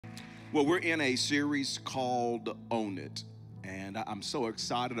Well, we're in a series called Own It. And I'm so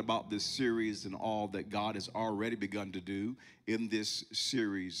excited about this series and all that God has already begun to do in this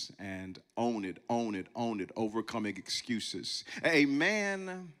series. And own it, own it, own it, overcoming excuses. A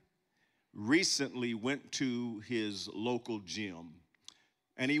man recently went to his local gym.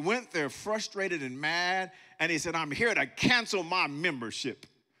 And he went there frustrated and mad. And he said, I'm here to cancel my membership.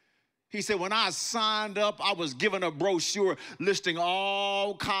 He said, when I signed up, I was given a brochure listing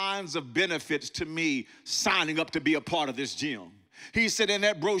all kinds of benefits to me signing up to be a part of this gym. He said, in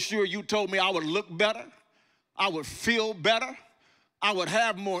that brochure, you told me I would look better, I would feel better, I would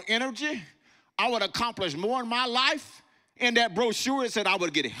have more energy, I would accomplish more in my life. In that brochure, it said I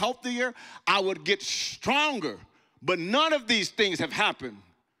would get healthier, I would get stronger, but none of these things have happened.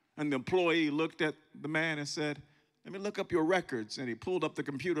 And the employee looked at the man and said, let me look up your records. And he pulled up the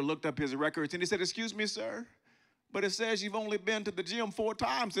computer, looked up his records, and he said, excuse me, sir, but it says you've only been to the gym 4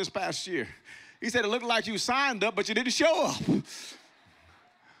 times this past year. He said, it looked like you signed up, but you didn't show up.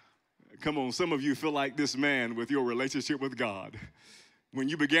 Come on, some of you feel like this man with your relationship with God. When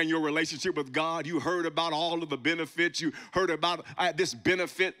you began your relationship with God, you heard about all of the benefits. You heard about this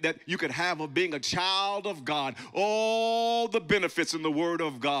benefit that you could have of being a child of God. All the benefits in the Word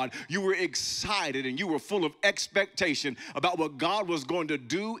of God. You were excited and you were full of expectation about what God was going to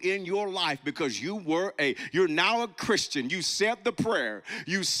do in your life because you're now a Christian. You said the prayer.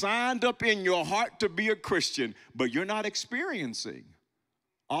 You signed up in your heart to be a Christian, but you're not experiencing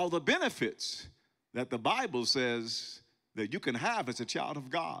all the benefits that the Bible says that you can have as a child of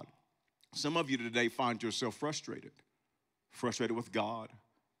God. Some of you today find yourself frustrated with God.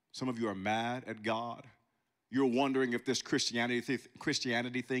 Some of you are mad at God. You're wondering if this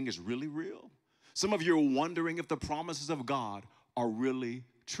Christianity thing is really real. Some of you are wondering if the promises of God are really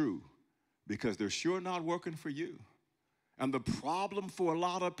true because they're sure not working for you. And the problem for a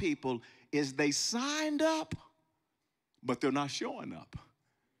lot of people is they signed up, but they're not showing up.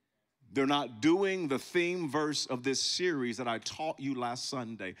 They're not doing the theme verse of this series that I taught you last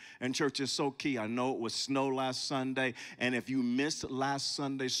Sunday. And church is so key. I know it was snow last Sunday. And if you missed last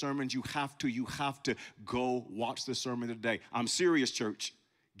Sunday's sermons, you have to go watch the sermon today. I'm serious, church.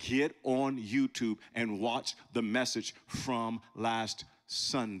 Get on YouTube and watch the message from last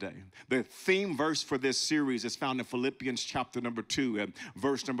Sunday. The theme verse for this series is found in Philippians chapter number 2 and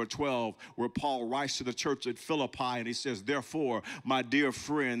verse number 12, where Paul writes to the church at Philippi and he says, therefore, my dear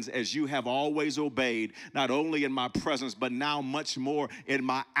friends, as you have always obeyed, not only in my presence, but now much more in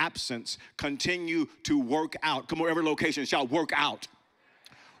my absence, continue to work out. Come on, every location, shout, work out.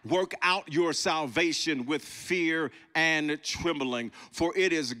 Work out your salvation with fear and trembling, for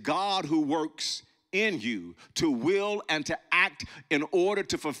it is God who works in you to will and to act in order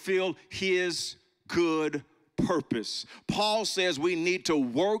to fulfill his good purpose. Paul says we need to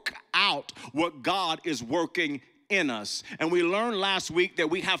work out what God is working in us. And we learned last week that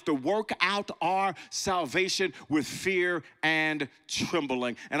we have to work out our salvation with fear and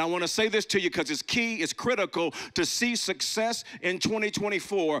trembling. And I want to say this to you because it's key, it's critical to see success in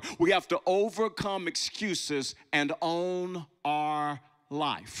 2024. We have to overcome excuses and own our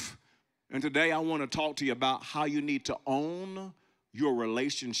life. And today I want to talk to you about how you need to own your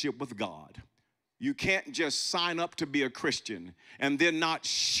relationship with God. You can't just sign up to be a Christian and then not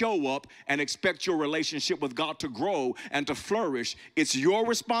show up and expect your relationship with God to grow and to flourish. It's your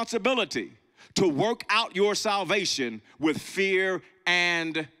responsibility to work out your salvation with fear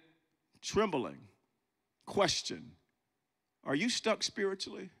and trembling. Question, are you stuck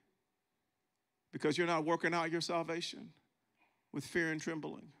spiritually because you're not working out your salvation with fear and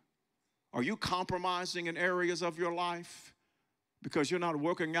trembling? Are you compromising in areas of your life because you're not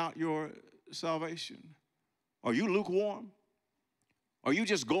working out your salvation? Are you lukewarm? Are you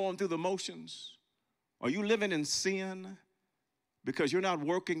just going through the motions? Are you living in sin because you're not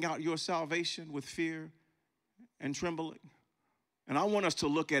working out your salvation with fear and trembling? And I want us to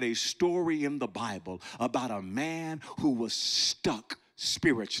look at a story in the Bible about a man who was stuck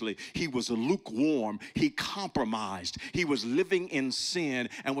spiritually. He was lukewarm. He compromised. He was living in sin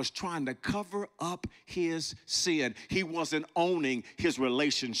and was trying to cover up his sin. He wasn't owning his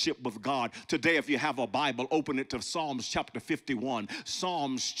relationship with God. Today, if you have a Bible, open it to Psalms chapter 51.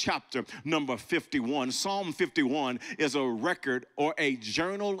 Psalms chapter number 51. Psalm 51 is a record or a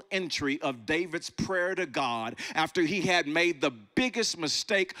journal entry of David's prayer to God after he had made the biggest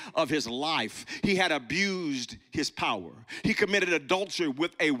mistake of his life. He had abused his power. He committed adultery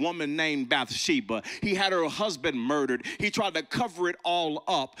with a woman named Bathsheba. He had her husband murdered. He tried to cover it all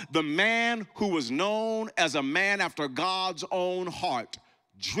up. The man who was known as a man after God's own heart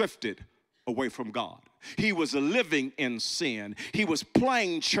drifted away from God. He was living in sin. He was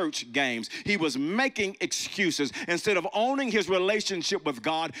playing church games. He was making excuses. Instead of owning his relationship with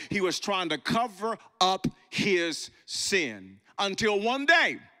God, he was trying to cover up his sin. Until one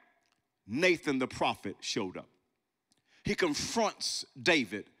day, Nathan the prophet showed up. He confronts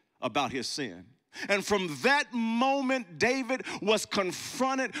David about his sin. And from that moment, David was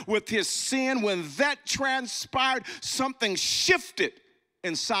confronted with his sin. When that transpired, something shifted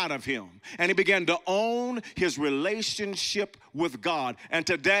inside of him, and he began to own his relationship with God. And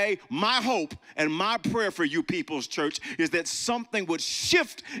today, my hope and my prayer for you, People's Church, is that something would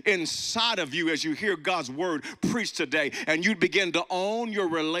shift inside of you as you hear God's word preached today, and you'd begin to own your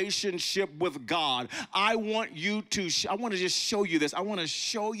relationship with God. I want to just show you this. I want to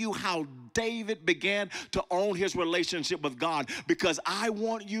show you how David began to own his relationship with God, because I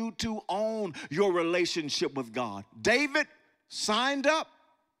want you to own your relationship with God. David signed up,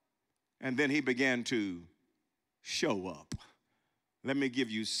 and then he began to show up. Let me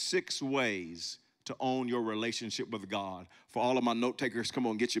give you 6 ways to own your relationship with God. For all of my note takers, come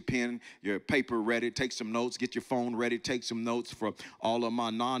on, get your pen, your paper ready, take some notes, get your phone ready, take some notes. For all of my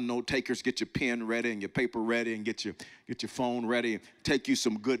non-note takers, get your pen ready and your paper ready and get your phone ready. Take you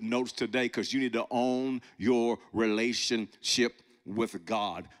some good notes today, because you need to own your relationship with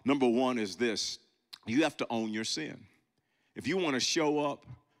God. Number 1 is this: you have to own your sin. If you want to show up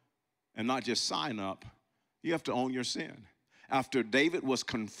and not just sign up, you have to own your sin. After David was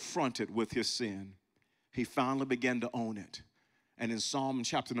confronted with his sin, he finally began to own it. And in Psalm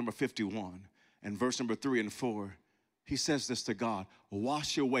chapter number 51 and verse number 3 and 4, he says this to God: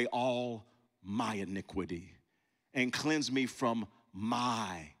 wash away all my iniquity and cleanse me from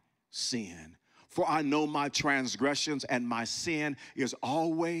my sin. For I know my transgressions, and my sin is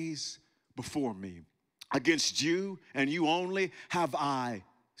always before me. Against you and you only have I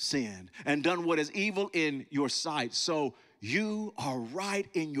sinned and done what is evil in your sight. So you are right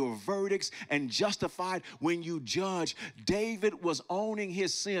in your verdicts and justified when you judge. David was owning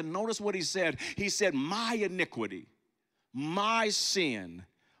his sin. Notice what he said. He said, my iniquity, my sin,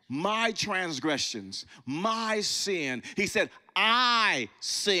 my transgressions, my sin. He said, I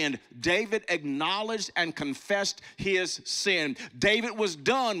sinned. David acknowledged and confessed his sin. David was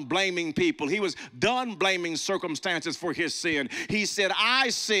done blaming people. He was done blaming circumstances for his sin. He said,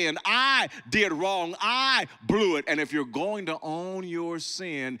 I sinned. I did wrong. I blew it. And if you're going to own your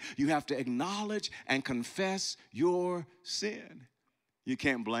sin, you have to acknowledge and confess your sin. You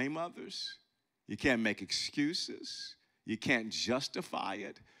can't blame others. You can't make excuses. You can't justify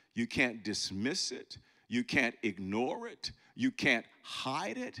it. You can't dismiss it. You can't ignore it. You can't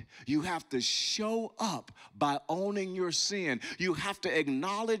hide it. You have to show up by owning your sin. You have to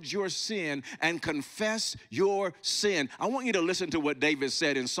acknowledge your sin and confess your sin. I want you to listen to what David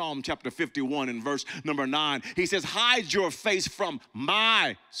said in Psalm chapter 51 and verse number 9. He says, hide your face from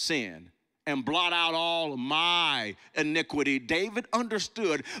my sin and blot out all my iniquity. David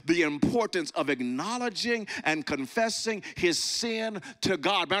understood the importance of acknowledging and confessing his sin to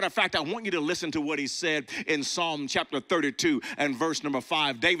God. Matter of fact, I want you to listen to what he said in Psalm chapter 32 and verse number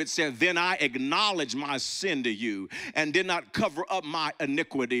 5. David said, then I acknowledged my sin to you and did not cover up my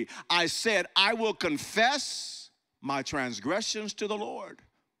iniquity. I said, I will confess my transgressions to the Lord,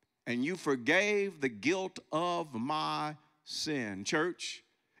 and you forgave the guilt of my sin. Church,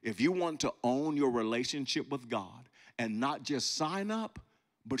 if you want to own your relationship with God and not just sign up,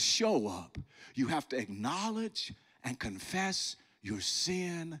 but show up, you have to acknowledge and confess your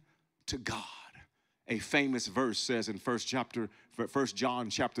sin to God. A famous verse says in 1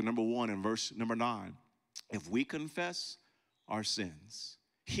 John chapter number 1 and verse number 9, if we confess our sins,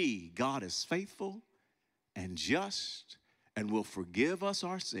 God is faithful and just and will forgive us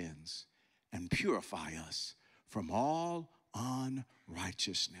our sins and purify us from all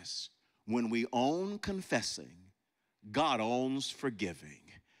unrighteousness. When we own confessing, God owns forgiving.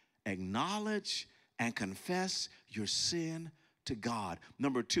 Acknowledge and confess your sin to God.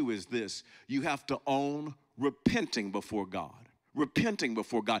 Number 2 is this: you have to own repenting before God. Repenting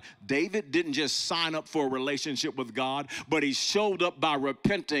before God. David didn't just sign up for a relationship with God, but he showed up by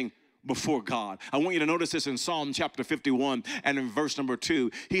repenting before God. I want you to notice this in Psalm chapter 51 and in verse number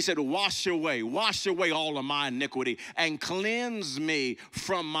 2. He said, wash away all of my iniquity and cleanse me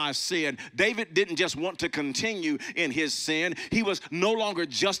from my sin. David didn't just want to continue in his sin. He was no longer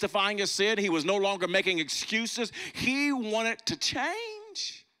justifying his sin. He was no longer making excuses. He wanted to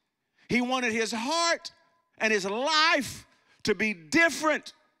change. He wanted his heart and his life to be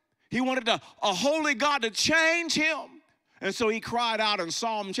different. He wanted a holy God to change him. And so he cried out in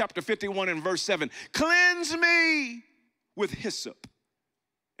Psalm chapter 51 and verse 7, cleanse me with hyssop,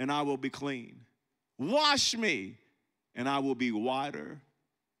 and I will be clean. Wash me, and I will be whiter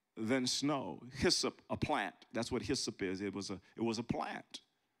than snow. Hyssop, a plant. That's what hyssop is. It was a plant.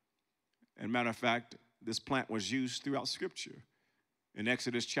 And matter of fact, this plant was used throughout Scripture. In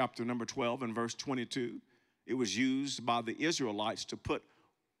Exodus chapter number 12 and verse 22, it was used by the Israelites to put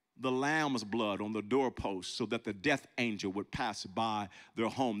the lamb's blood on the doorpost so that the death angel would pass by their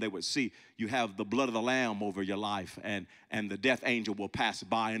home. They would see you have the blood of the lamb over your life, and the death angel will pass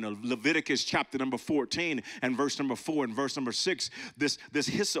by. In Leviticus chapter number 14 and verse number 4 and verse number 6, this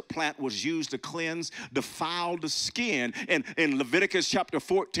hyssop plant was used to cleanse defiled skin. And in Leviticus chapter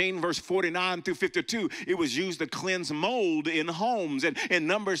 14 verse 49 through 52, it was used to cleanse mold in homes. And in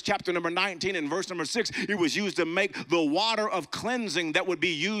Numbers chapter number 19 and verse number 6, it was used to make the water of cleansing that would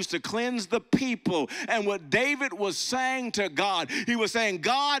be used to cleanse the people. And what David was saying to God, he was saying,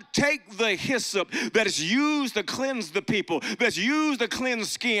 God, take the hyssop that is used to cleanse the people, that's used to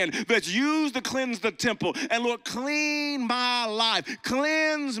cleanse skin, that's used to cleanse the temple, and Lord, clean my life,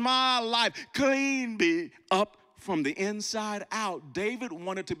 cleanse my life, clean me up from the inside out. David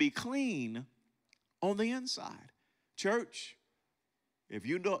wanted to be clean on the inside. Church, if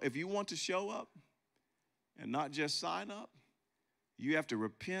you want to show up and not just sign up, you have to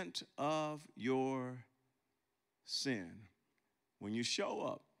repent of your sin. When you show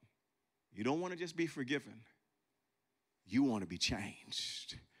up, you don't want to just be forgiven. You want to be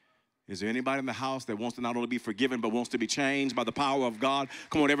changed. Is there anybody in the house that wants to not only be forgiven, but wants to be changed by the power of God?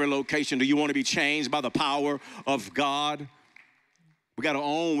 Come on, every location, do you want to be changed by the power of God? We got to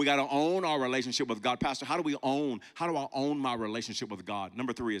own our relationship with God. Pastor, how do I own my relationship with God?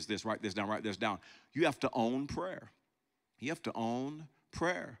 Number 3 is this, write this down. You have to own prayer. You have to own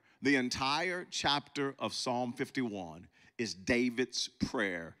prayer. The entire chapter of Psalm 51 is David's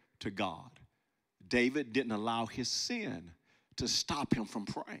prayer to God. David didn't allow his sin to stop him from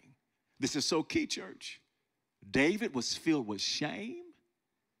praying. This is so key, church. David was filled with shame,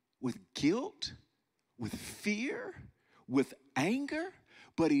 with guilt, with fear, with anger,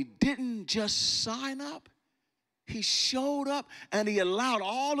 but he didn't just sign up. He showed up and he allowed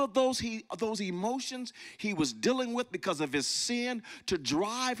all of those emotions he was dealing with because of his sin to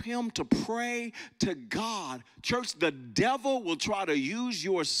drive him to pray to God. Church, the devil will try to use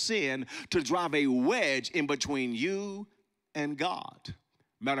your sin to drive a wedge in between you and God.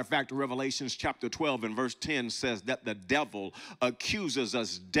 Matter of fact, Revelations chapter 12 and verse 10 says that the devil accuses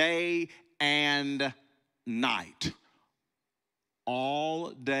us day and night.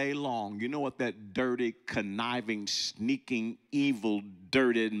 All day long. You know what that dirty, conniving, sneaking, evil,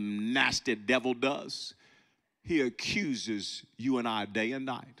 dirty, nasty devil does? He accuses you and I day and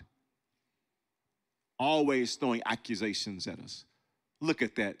night. Always throwing accusations at us. Look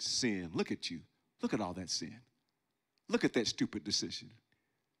at that sin. Look at you. Look at all that sin. Look at that stupid decision.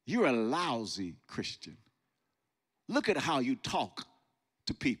 You're a lousy Christian. Look at how you talk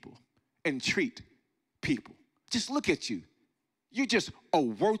to people and treat people. Just look at you. You're just a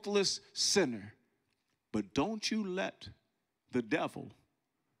worthless sinner. But don't you let the devil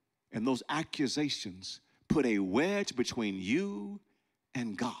and those accusations put a wedge between you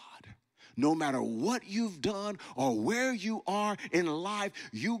and God. No matter what you've done or where you are in life,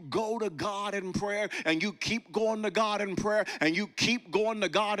 you go to God in prayer and you keep going to God in prayer and you keep going to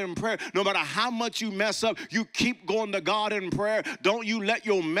God in prayer. No matter how much you mess up, you keep going to God in prayer. Don't you let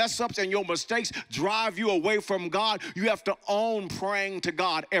your mess ups and your mistakes drive you away from God. You have to own praying to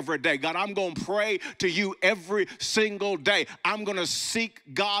God every day. God, I'm going to pray to you every single day. I'm going to seek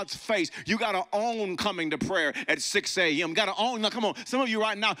God's face. You got to own coming to prayer at 6 a.m. Got to own. Now, come on. Some of you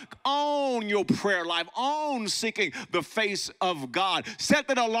right now, own your prayer life, own seeking the face of God. Set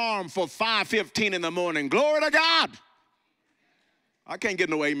that alarm for 5:15 in the morning. Glory to God. I can't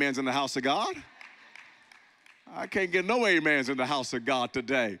get no amens in the house of God. I can't get no amens in the house of God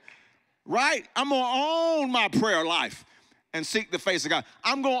today. Right? I'm going to own my prayer life and seek the face of God.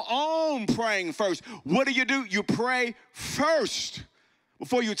 I'm going to own praying first. What do? You pray first.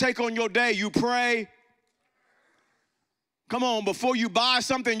 Before you take on your day, you pray. Come on, before you buy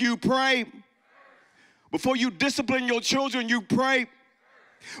something, you pray. Before you discipline your children, you pray.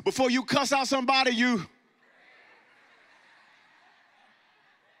 Before you cuss out somebody, you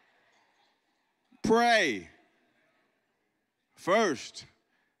pray first.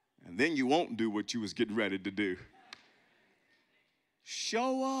 And then you won't do what you was getting ready to do.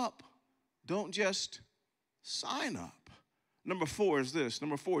 Show up. Don't just sign up. Number 4 is this.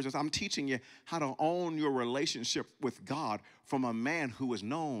 I'm teaching you how to own your relationship with God from a man who is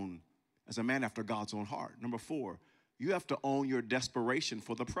known as a man after God's own heart. Number 4, you have to own your desperation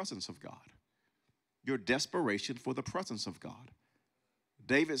for the presence of God. Your desperation for the presence of God.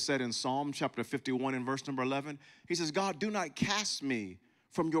 David said in Psalm chapter 51 and verse number 11, he says, God, do not cast me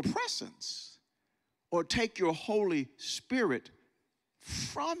from your presence or take your Holy Spirit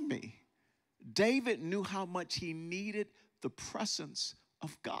from me. David knew how much he needed the presence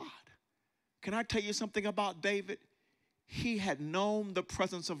of God. Can I tell you something about David? He had known the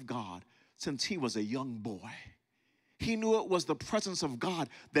presence of God since he was a young boy. He knew it was the presence of God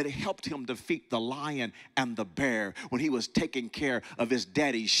that helped him defeat the lion and the bear when he was taking care of his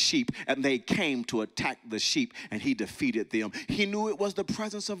daddy's sheep and they came to attack the sheep and he defeated them. He knew it was the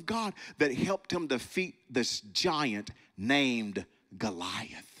presence of God that helped him defeat this giant named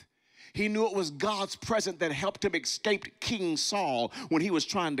Goliath. He knew it was God's presence that helped him escape King Saul when he was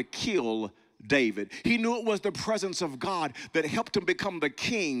trying to kill David. He knew it was the presence of God that helped him become the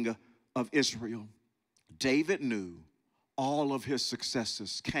king of Israel. David knew all of his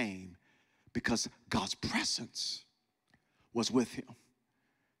successes came because God's presence was with him.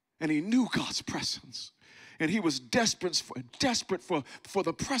 And he knew God's presence. And he was desperate for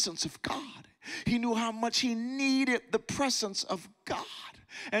the presence of God. He knew how much he needed the presence of God.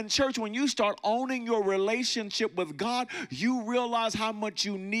 And church, when you start owning your relationship with God, you realize how much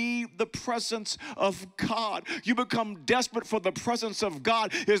you need the presence of God. You become desperate for the presence of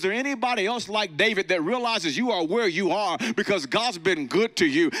God. Is there anybody else like David that realizes you are where you are because God's been good to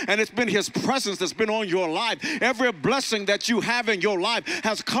you and it's been his presence that's been on your life? Every blessing that you have in your life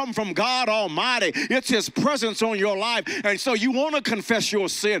has come from God Almighty. It's his presence on your life. And so you want to confess your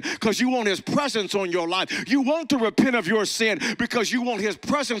sin because you want his presence on your life. You want to repent of your sin because you want his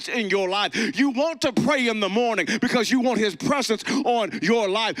presence in your life. You want to pray in the morning because you want his presence on your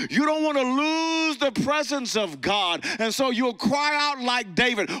life. You don't want to lose the presence of God. And so you'll cry out like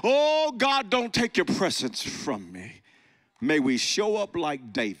David, oh God, don't take your presence from me. May we show up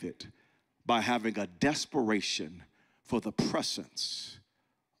like David by having a desperation for the presence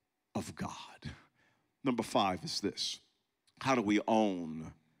of God. Number 5 is this. How do we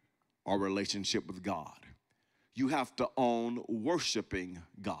own our relationship with God? You have to own worshiping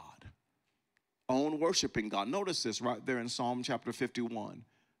God. Own worshiping God. Notice this right there in Psalm chapter 51.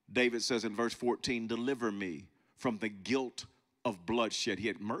 David says in verse 14, deliver me from the guilt of bloodshed. He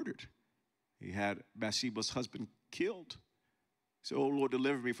had murdered. He had Bathsheba's husband killed. He said, oh Lord,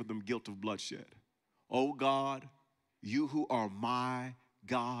 deliver me from the guilt of bloodshed. Oh God, you who are my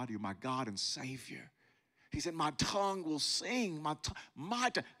God, you're my God and Savior. He said, my tongue will sing, my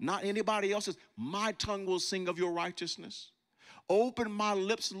tongue, not anybody else's, my tongue will sing of your righteousness. Open my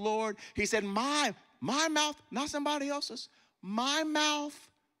lips, Lord. He said, my mouth, not somebody else's, my mouth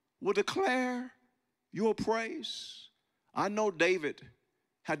will declare your praise. I know David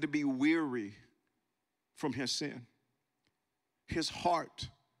had to be weary from his sin. His heart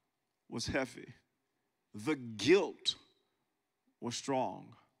was heavy. The guilt was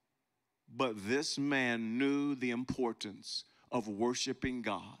strong. But this man knew the importance of worshiping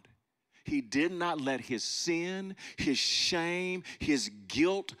God. He did not let his sin, his shame, his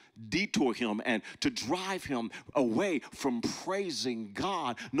guilt detour him and to drive him away from praising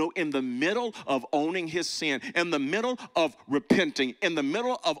God. No, in the middle of owning his sin, in the middle of repenting, in the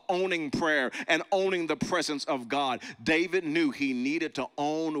middle of owning prayer and owning the presence of God, David knew he needed to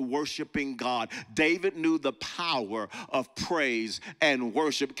own worshiping God. David knew the power of praise and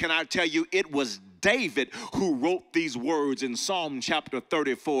worship. Can I tell you, it was David who wrote these words in Psalm chapter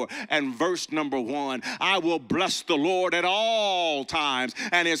 34 and verse number 1. I will bless the Lord at all times,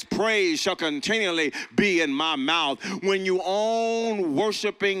 and his praise shall continually be in my mouth. When you own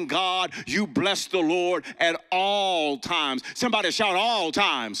worshiping God, you bless the Lord at all times. Somebody shout all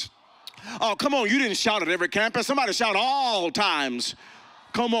times. Oh, come on, you didn't shout at every campus. Somebody shout all times.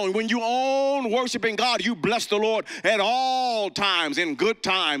 Come on, when you own worshiping God, you bless the Lord at all times, in good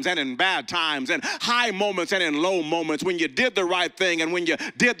times and in bad times, and high moments and in low moments, when you did the right thing and when you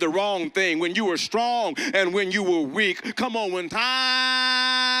did the wrong thing, when you were strong and when you were weak. Come on, when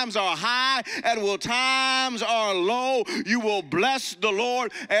times are high and when times are low, you will bless the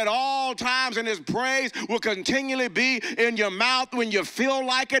Lord at all times, and his praise will continually be in your mouth when you feel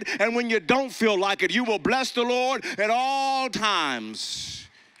like it and when you don't feel like it. You will bless the Lord at all times,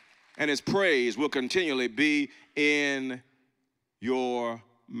 and his praise will continually be in your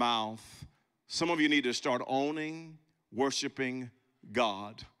mouth. Some of you need to start owning, worshiping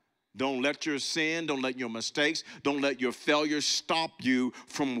God. Don't let your sin, don't let your mistakes, don't let your failures stop you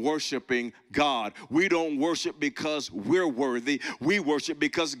from worshiping God. We don't worship because we're worthy. We worship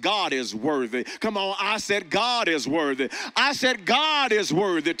because God is worthy. Come on, I said God is worthy. I said God is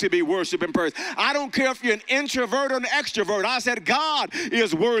worthy to be worshiped and praised. I don't care if you're an introvert or an extrovert. I said God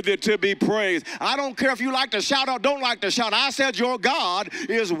is worthy to be praised. I don't care if you like to shout or don't like to shout. I said your God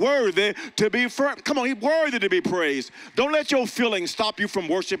is worthy to be come on, he's worthy to be praised. Don't let your feelings stop you from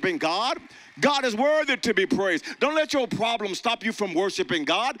worshiping God. God is worthy to be praised. Don't let your problems stop you from worshiping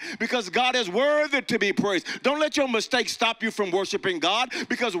God, because God is worthy to be praised. Don't let your mistakes stop you from worshiping God,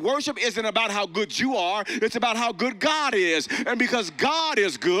 because worship isn't about how good you are. It's about how good God is. And because God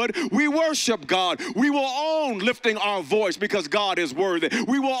is good, we worship God. We will own lifting our voice because God is worthy.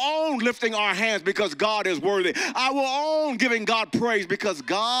 We will own lifting our hands because God is worthy. I will own giving God praise because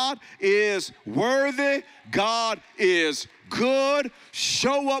God is worthy. God is good.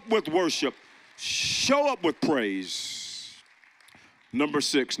 Show up with worship. Show up with praise. Number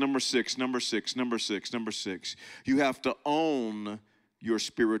six. You have to own your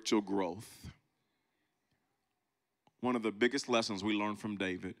spiritual growth. One of the biggest lessons we learn from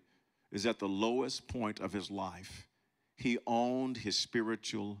David is at the lowest point of his life, he owned his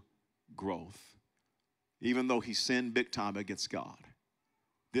spiritual growth. Even though he sinned big time against God,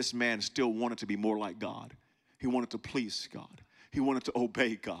 this man still wanted to be more like God. He wanted to please God. He wanted to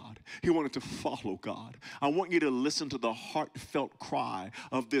obey God. He wanted to follow God. I want you to listen to the heartfelt cry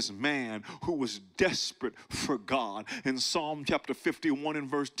of this man who was desperate for God. In Psalm chapter 51 and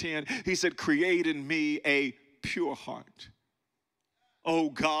verse 10, he said, "Create in me a pure heart,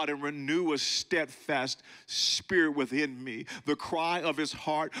 O God, and renew a steadfast spirit within me." The cry of his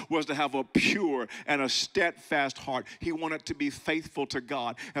heart was to have a pure and a steadfast heart. He wanted to be faithful to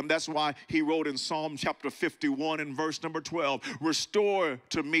God. And that's why he wrote in Psalm chapter 51 and verse number 12, "Restore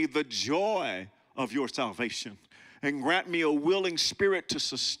to me the joy of your salvation, and grant me a willing spirit to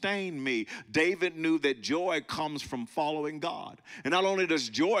sustain me." David knew that joy comes from following God. And not only does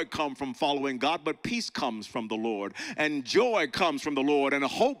joy come from following God, but peace comes from the Lord. And joy comes from the Lord. And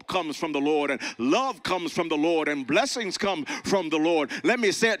hope comes from the Lord. And love comes from the Lord. And blessings come from the Lord. Let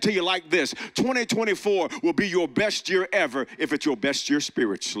me say it to you like this. 2024 will be your best year ever if it's your best year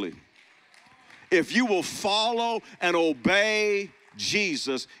spiritually. If you will follow and obey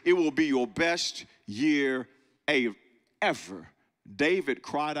Jesus, it will be your best year ever. David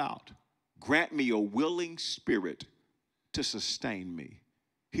cried out, "Grant me a willing spirit to sustain me."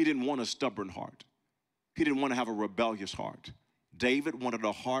 He didn't want a stubborn heart. He didn't want to have a rebellious heart. David wanted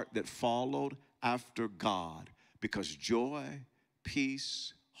a heart that followed after God, because joy,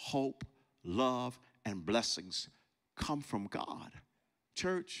 peace, hope, love, and blessings come from God.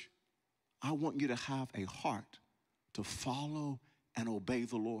 Church, I want you to have a heart to follow and obey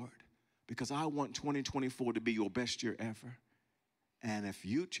the Lord, because I want 2024 to be your best year ever. And if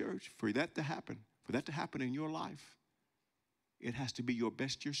you, church, for that to happen in your life, it has to be your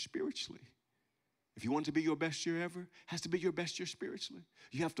best year spiritually. If you want it to be your best year ever, it has to be your best year spiritually.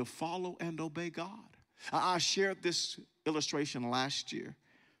 You have to follow and obey God. I shared this illustration last year,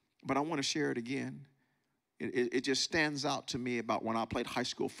 but I want to share it again. It just stands out to me about when I played high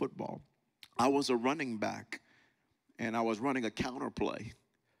school football. I was a running back, and I was running a counter play.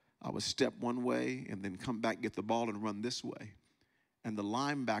 I would step one way and then come back, get the ball, and run this way. And the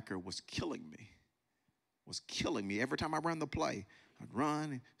linebacker was killing me. Every time I ran the play, I'd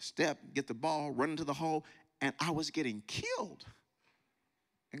run, step, get the ball, run into the hole, and I was getting killed.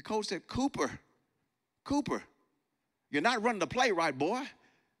 And coach said, Cooper, you're not running the play right, boy."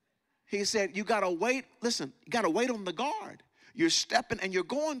 He said, "You got to wait. Listen, you got to wait on the guard. You're stepping and you're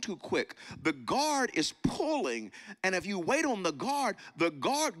going too quick. The guard is pulling, and if you wait on the guard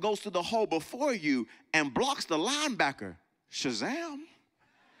goes to the hole before you and blocks the linebacker." Shazam.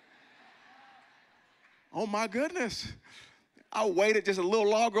 Oh my goodness. I waited just a little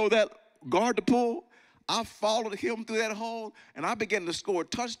longer on that guard to pull. I followed him through that hole, and I began to score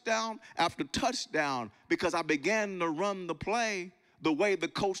touchdown after touchdown because I began to run the play the way the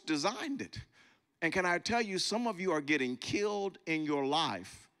coach designed it. And can I tell you, some of you are getting killed in your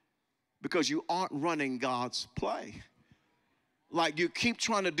life because you aren't running God's play. Like, you keep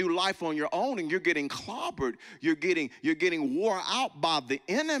trying to do life on your own, and you're getting clobbered. You're getting wore out by the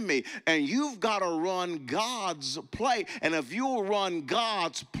enemy, and you've got to run God's play. And if you'll run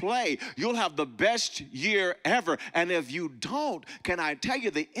God's play, you'll have the best year ever. And if you don't, can I tell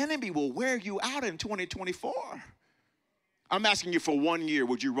you, the enemy will wear you out in 2024. I'm asking you, for 1 year,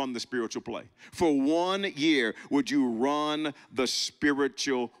 would you run the spiritual play? For 1 year, would you run the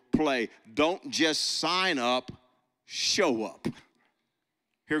spiritual play? Don't just sign up, show up.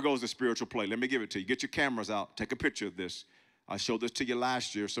 Here goes the spiritual play. Let me give it to you. Get your cameras out. Take a picture of this. I showed this to you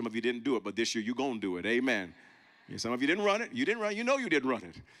last year. Some of you didn't do it, but this year you're going to do it. Amen. Yeah, some of you didn't run it. You didn't run it. You know you didn't run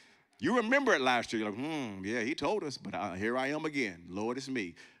it. You remember it last year. You're like, yeah, he told us, but here I am again. Lord, it's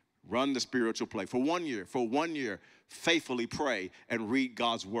me. Run the spiritual play. For 1 year, faithfully pray and read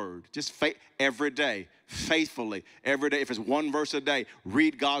God's word. Just every day, faithfully, every day. If it's one verse a day,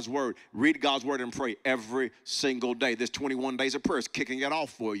 read God's word. Read God's word and pray every single day. This 21 days of prayer is kicking it off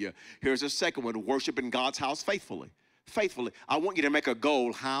for you. Here's the second one, worship in God's house faithfully. Faithfully. I want you to make a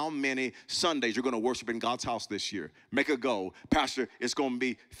goal how many Sundays you're going to worship in God's house this year. Make a goal. Pastor, it's going to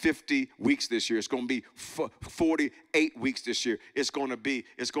be 50 weeks this year. It's going to be 48 weeks this year. It's going to be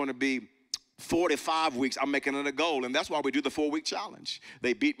 45 weeks. I'm making it a goal, and that's why we do the 4-week challenge.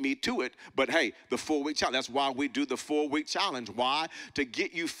 They beat me to it, but hey, the 4-week challenge, that's why we do the 4-week challenge. Why? To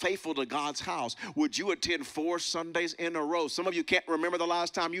get you faithful to God's house. Would you attend 4 Sundays in a row? Some of you can't remember the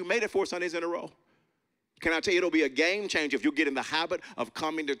last time you made it 4 Sundays in a row. Can I tell you, it'll be a game changer if you get in the habit of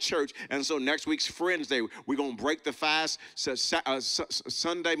coming to church. And so next week's Friends Day, we're going to break the fast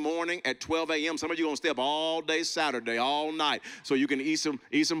Sunday morning at 12 a.m. Some of you are going to stay up all day Saturday, all night, so you can eat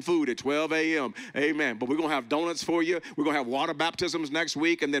some food at 12 a.m. Amen. But we're going to have donuts for you. We're going to have water baptisms next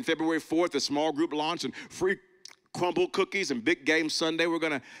week. And then February 4th, a small group launch and free crumble cookies. And big game Sunday, we're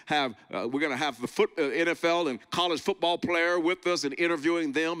gonna have the NFL and college football player with us and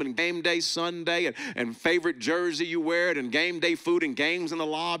interviewing them, and game day Sunday and favorite jersey you wear it, and game day food and games in the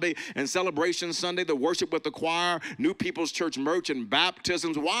lobby, and celebration Sunday, the worship with the choir, new People's Church merch, and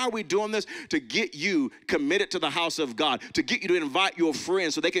baptisms. Why are we doing this? To get you committed to the house of God, to get you to invite your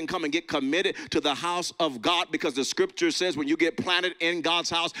friends so they can come and get committed to the house of God, because the scripture says when you get planted in God's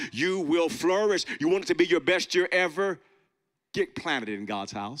house, you will flourish. You want it to be your best year ever? Get planted in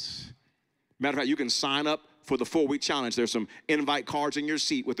God's house. Matter of fact, you can sign up for the 4-week challenge. There's some invite cards in your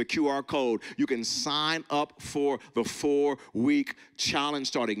seat with the QR code. You can sign up for the 4-week challenge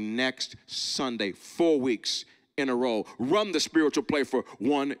starting next Sunday. 4 weeks in a row. Run the spiritual play for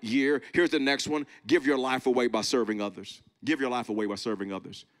 1 year. Here's the next one. Give your life away by serving others. Give your life away by serving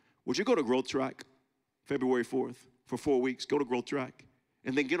others. Would you go to Growth Track February 4th for 4 weeks? Go to Growth Track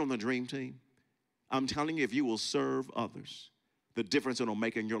and then get on the dream team. I'm telling you, if you will serve others, the difference it'll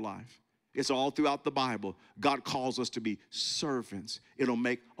make in your life. It's all throughout the Bible. God calls us to be servants. It'll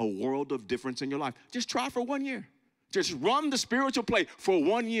make a world of difference in your life. Just try for 1 year. Just run the spiritual play for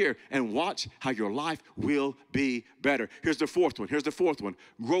 1 year and watch how your life will be better. Here's the fourth one.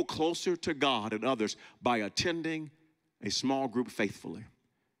 Grow closer to God and others by attending a small group faithfully.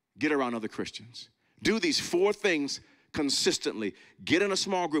 Get around other Christians. Do these 4 things consistently. Get in a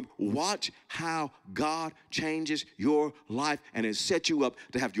small group. Watch how God changes your life, and it sets you up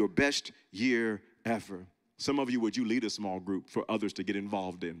to have your best year ever. Some of you, would you lead a small group for others to get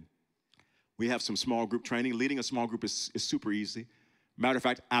involved in? We have some small group training. Leading a small group is super easy. Matter of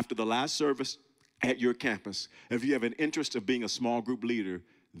fact, after the last service at your campus, if you have an interest of being a small group leader,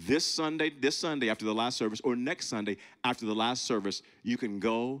 this Sunday after the last service, or next Sunday after the last service, you can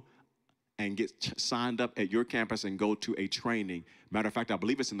go and get signed up at your campus and go to a training. Matter of fact, I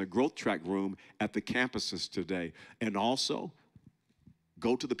believe it's in the Growth Track room at the campuses today. And also,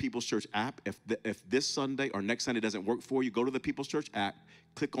 go to the People's Church app. If this Sunday or next Sunday doesn't work for you, go to the People's Church app,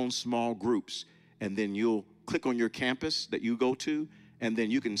 click on small groups, and then you'll click on your campus that you go to, and then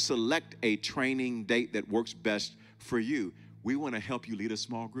you can select a training date that works best for you. We want to help you lead a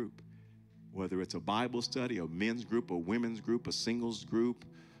small group, whether it's a Bible study, a men's group, a women's group, a singles group,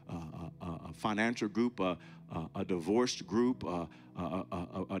 a financial group, a divorced group,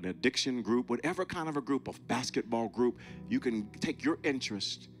 an addiction group, whatever kind of a group, a basketball group. You can take your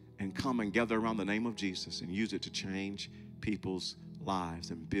interest and come and gather around the name of Jesus and use it to change people's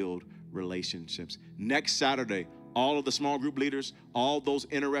lives and build relationships. Next Saturday, all of the small group leaders, all those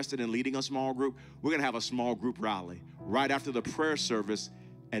interested in leading a small group, we're going to have a small group rally right after the prayer service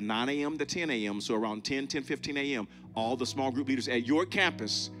at 9 a.m. to 10 a.m., so around 10:15 a.m., all the small group leaders at your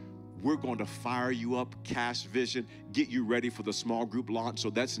campus, we're going to fire you up, cast vision, get you ready for the small group launch.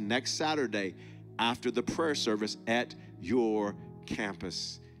 So that's next Saturday after the prayer service at your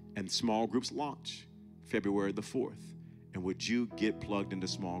campus. And small groups launch February the 4th. And would you get plugged into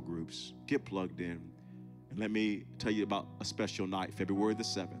small groups? Get plugged in. And let me tell you about a special night, February the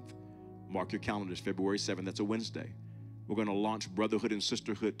 7th. Mark your calendars, February 7th. That's a Wednesday. We're going to launch Brotherhood and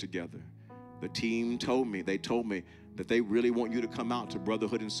Sisterhood together. The team told me that they really want you to come out to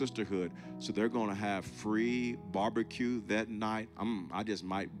Brotherhood and Sisterhood. So they're going to have free barbecue that night. I just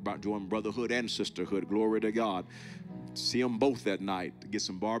might join Brotherhood and Sisterhood. Glory to God. See them both that night. Get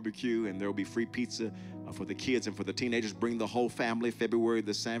some barbecue, and there will be free pizza for the kids and for the teenagers. Bring the whole family February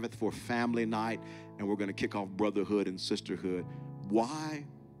the 7th for family night, and we're going to kick off brotherhood and sisterhood. Why?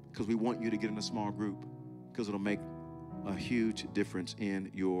 Because we want you to get in a small group, because it'll make a huge difference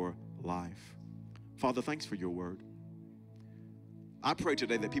in your life. Father, thanks for your word. I pray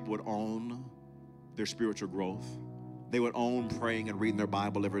today that people would own their spiritual growth. They would own praying and reading their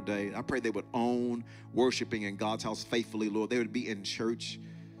Bible every day. I pray they would own worshiping in God's house faithfully, Lord. They would be in church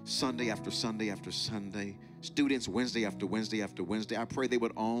Sunday after Sunday after Sunday. Students Wednesday after Wednesday after Wednesday. I pray they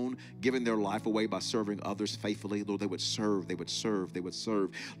would own giving their life away by serving others faithfully. Lord, they would serve, they would serve, they would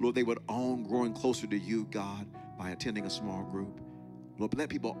serve. Lord, they would own growing closer to you, God, by attending a small group. Lord, let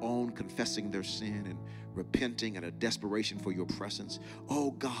people own confessing their sin and repenting and a desperation for your presence.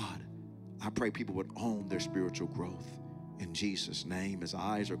 Oh, God, I pray people would own their spiritual growth. In Jesus' name, as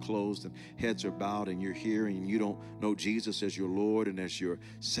eyes are closed and heads are bowed and you're here and you don't know Jesus as your Lord and as your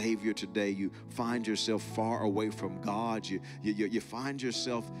Savior today, you find yourself far away from God. You find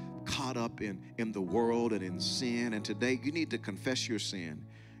yourself caught up in the world and in sin. And today you need to confess your sin.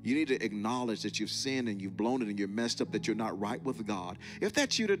 You need to acknowledge that you've sinned and you've blown it and you're messed up, that you're not right with God. If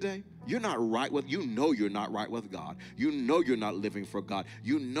that's you today, you're not right with, you know you're not right with God. You know you're not living for God.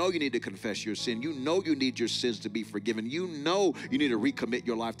 You know you need to confess your sin. You know you need your sins to be forgiven. You know you need to recommit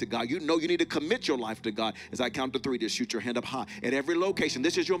your life to God. You know you need to commit your life to God. As I count to 3, just shoot your hand up high. At every location,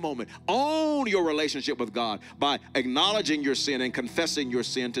 this is your moment. Own your relationship with God by acknowledging your sin and confessing your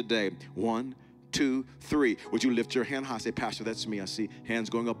sin today. 1, 2, 3. Would you lift your hand high? Say, Pastor, that's me. I see hands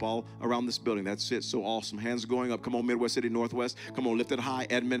going up all around this building. That's it. So awesome. Hands going up. Come on, Midwest City, Northwest. Come on, lift it high.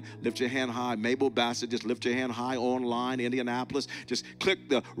 Edmond, lift your hand high. Mabel Bassett, just lift your hand high. Online, Indianapolis. Just click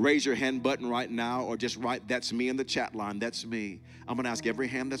the raise your hand button right now, or just write, that's me in the chat line. That's me. I'm going to ask every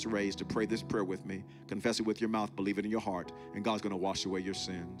hand that's raised to pray this prayer with me. Confess it with your mouth. Believe it in your heart. And God's going to wash away your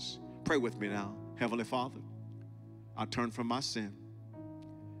sins. Pray with me now. Heavenly Father, I turn from my sin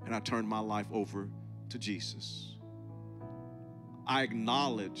and I turn my life over to Jesus. I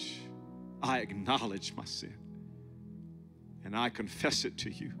acknowledge my sin, and I confess it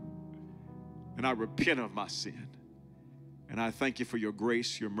to you, and I repent of my sin, and I thank you for your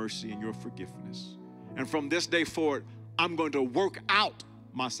grace, your mercy, and your forgiveness. And from this day forward, I'm going to work out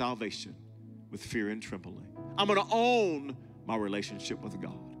my salvation with fear and trembling. I'm going to own my relationship with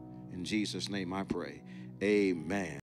God. In Jesus' name I pray, amen.